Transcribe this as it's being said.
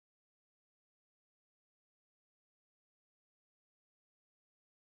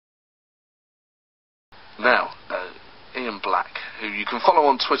Now, Ian Black, who you can follow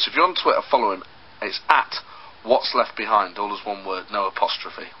on Twitter. If you're on Twitter, follow him. It's at What's Left Behind, all as one word, no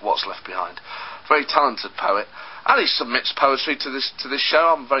apostrophe. What's Left Behind. Very talented poet, and he submits poetry to this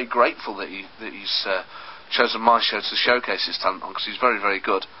show. I'm very grateful that he's chosen my show to showcase his talent on, because he's very, very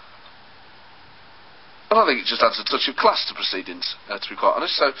good. And I think it just adds a touch of class to proceedings, to be quite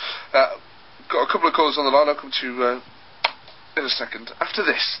honest. So, got a couple of callers on the line. I'll come to you in a second. After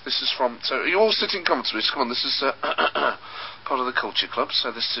this is from... So, are you all sitting comfortably? Come on, this is part of the Culture Club.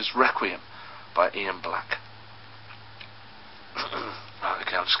 So, this is Requiem by Ian Black. Right,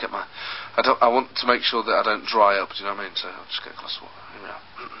 okay, I'll just get my... I want to make sure that I don't dry up, do you know what I mean? So, I'll just get a glass of water. Here we are.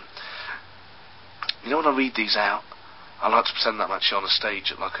 You know, when I read these out, I like to pretend that I'm actually on a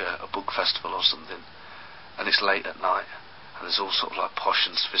stage at, like, a book festival or something. And it's late at night, and there's all sort of like posh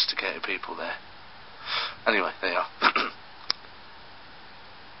and sophisticated people there. Anyway, there you are.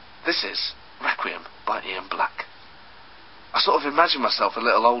 This is Requiem by Ian Black. I sort of imagine myself a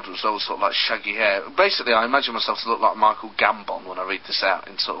little older as well, with sort of like shaggy hair. Basically, I imagine myself to look like Michael Gambon when I read this out,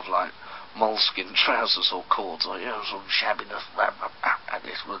 in sort of like moleskin trousers or cords, or, you know, sort of shabbiness, and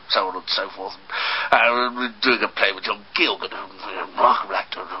this, and so on and so forth. And we're doing a play with John Gielgud, a remarkable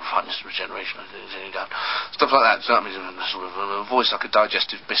actor, the finest regeneration, stuff like that. Do you know what I mean? Sort of a voice like a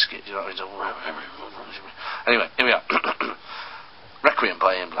digestive biscuit. Do you know what I mean? Anyway, here we are. Requiem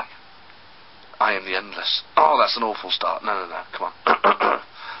by Ian Black. I am the endless. Oh, that's an awful start. No, come on.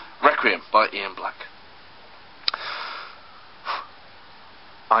 Requiem by Ian Black.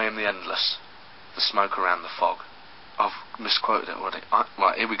 I am the endless, the smoke around the fog. I've misquoted it already.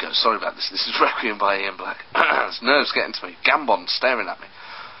 Right, here we go. Sorry about this. This is Requiem by Ian Black. It's nerves getting to me. Gambon staring at me.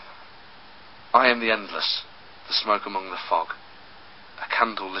 I am the endless, the smoke among the fog. A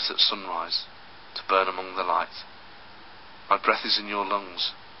candle lit at sunrise, to burn among the light. My breath is in your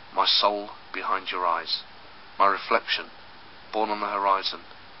lungs, my soul behind your eyes. My reflection, born on the horizon,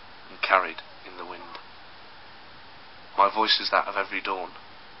 and carried in the wind. My voice is that of every dawn.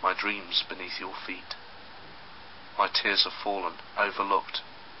 My dreams beneath your feet. My tears have fallen, overlooked,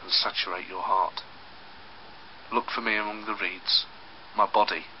 and saturate your heart. Look for me among the reeds, my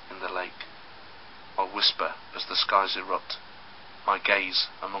body in the lake. My whisper as the skies erupt, my gaze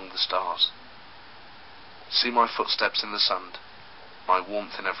among the stars. See my footsteps in the sand, my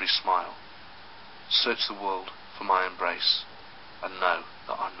warmth in every smile. Search the world for my embrace, and know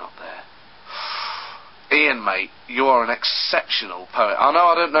that I'm not there. Ian, mate, you are an exceptional poet. I know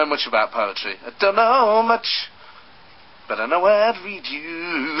I don't know much about poetry. I don't know much, but I know where to read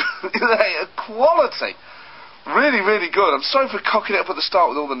you. Quality. Really, really good. I'm sorry for cocking it up at the start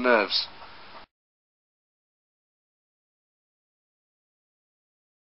with all the nerves.